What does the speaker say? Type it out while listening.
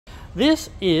This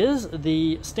is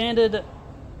the standard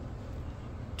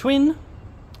twin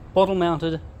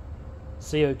bottle-mounted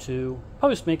CO2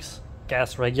 post-mix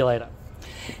gas regulator.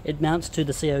 It mounts to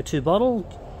the CO2 bottle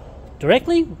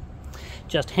directly,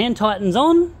 just hand tightens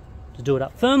on to do it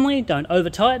up firmly, don't over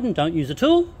tighten, don't use a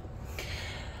tool.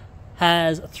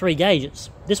 Has 3 gauges.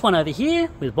 This one over here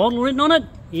with bottle written on it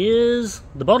is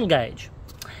the bottle gauge,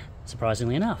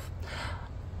 surprisingly enough.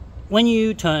 When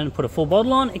you put a full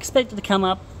bottle on, expect it to come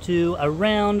up to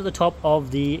around the top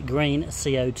of the green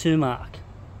CO2 mark.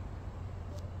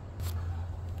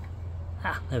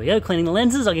 There we go, cleaning the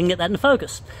lenses, I can get that into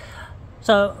focus.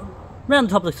 So, around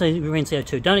the top of the green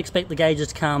CO2, don't expect the gauges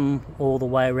to come all the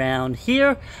way around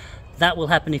here. That will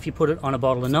happen if you put it on a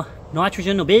bottle of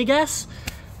nitrogen or beer gas,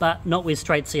 but not with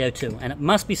straight CO2. And it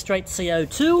must be straight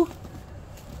CO2,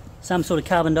 some sort of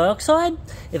carbon dioxide.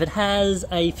 If it has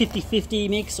a 50-50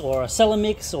 mix or a cellar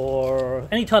mix or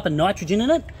any type of nitrogen in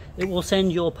it, it will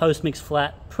send your post-mix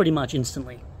flat pretty much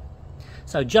instantly.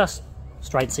 So just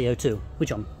straight CO2,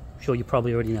 which I'm sure you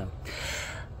probably already know.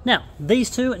 Now, these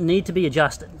two need to be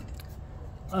adjusted.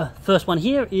 First one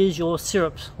here is your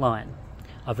syrups line.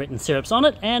 I've written syrups on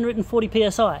it and written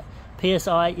 40 psi.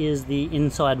 PSI is the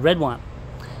inside red one.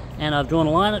 And I've drawn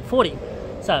a line at 40.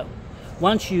 So,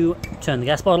 once you turn the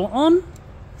gas bottle on,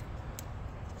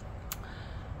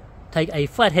 take a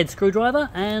flathead screwdriver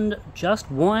and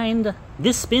just wind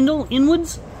this spindle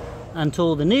inwards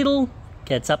until the needle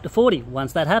gets up to 40.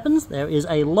 Once that happens, there is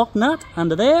a lock nut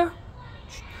under there.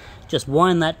 Just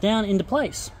wind that down into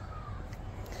place.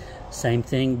 Same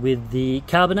thing with the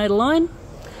carbonator line.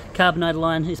 Carbonator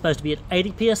line is supposed to be at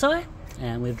 80 psi,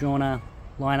 and we've drawn a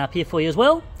line up here for you as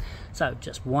well. So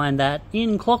just wind that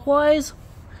in clockwise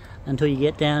until you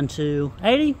get down to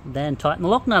 80, then tighten the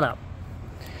lock nut up.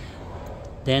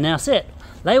 They're now set.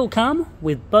 They will come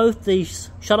with both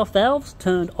these shut-off valves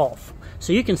turned off.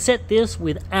 So you can set this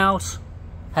without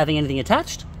having anything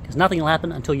attached, because nothing will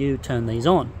happen until you turn these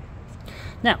on.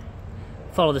 Now,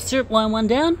 follow the syrup line one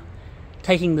down,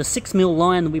 taking the 6mm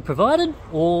line that we provided,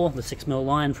 or the 6mm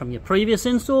line from your previous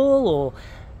install, or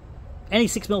any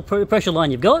 6mm pressure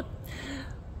line you've got.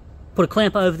 Put a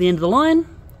clamp over the end of the line,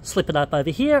 slip it up over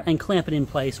here, and clamp it in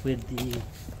place with the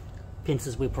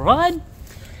pincers we provide.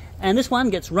 And this one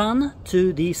gets run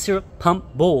to the syrup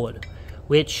pump board,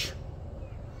 which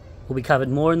will be covered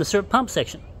more in the syrup pump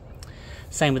section.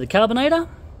 Same with the carbonator.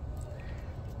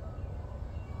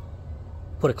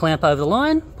 Put a clamp over the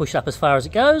line, push it up as far as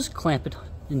it goes, clamp it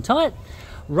in tight,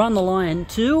 run the line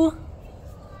to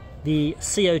the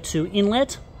CO2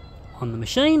 inlet on the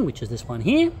machine, which is this one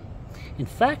here. In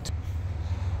fact,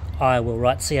 I will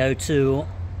write CO2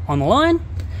 on the line.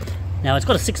 Now it's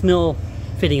got a 6mm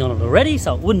fitting on it already,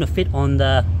 so it wouldn't have fit on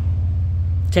the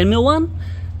 10mm one,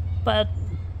 but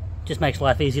just makes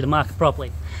life easier to mark it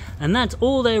properly. And that's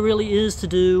all there really is to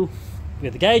do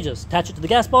with the gauges. Attach it to the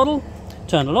gas bottle,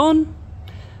 turn it on,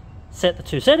 set the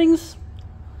 2 settings,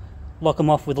 lock them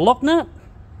off with a lock nut,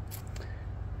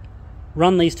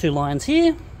 run these 2 lines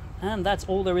here, and that's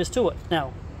all there is to it.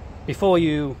 Now, before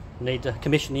you need to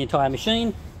commission the entire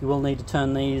machine, you will need to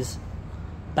turn these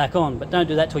back on, but don't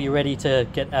do that till you're ready to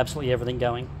get absolutely everything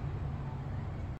going.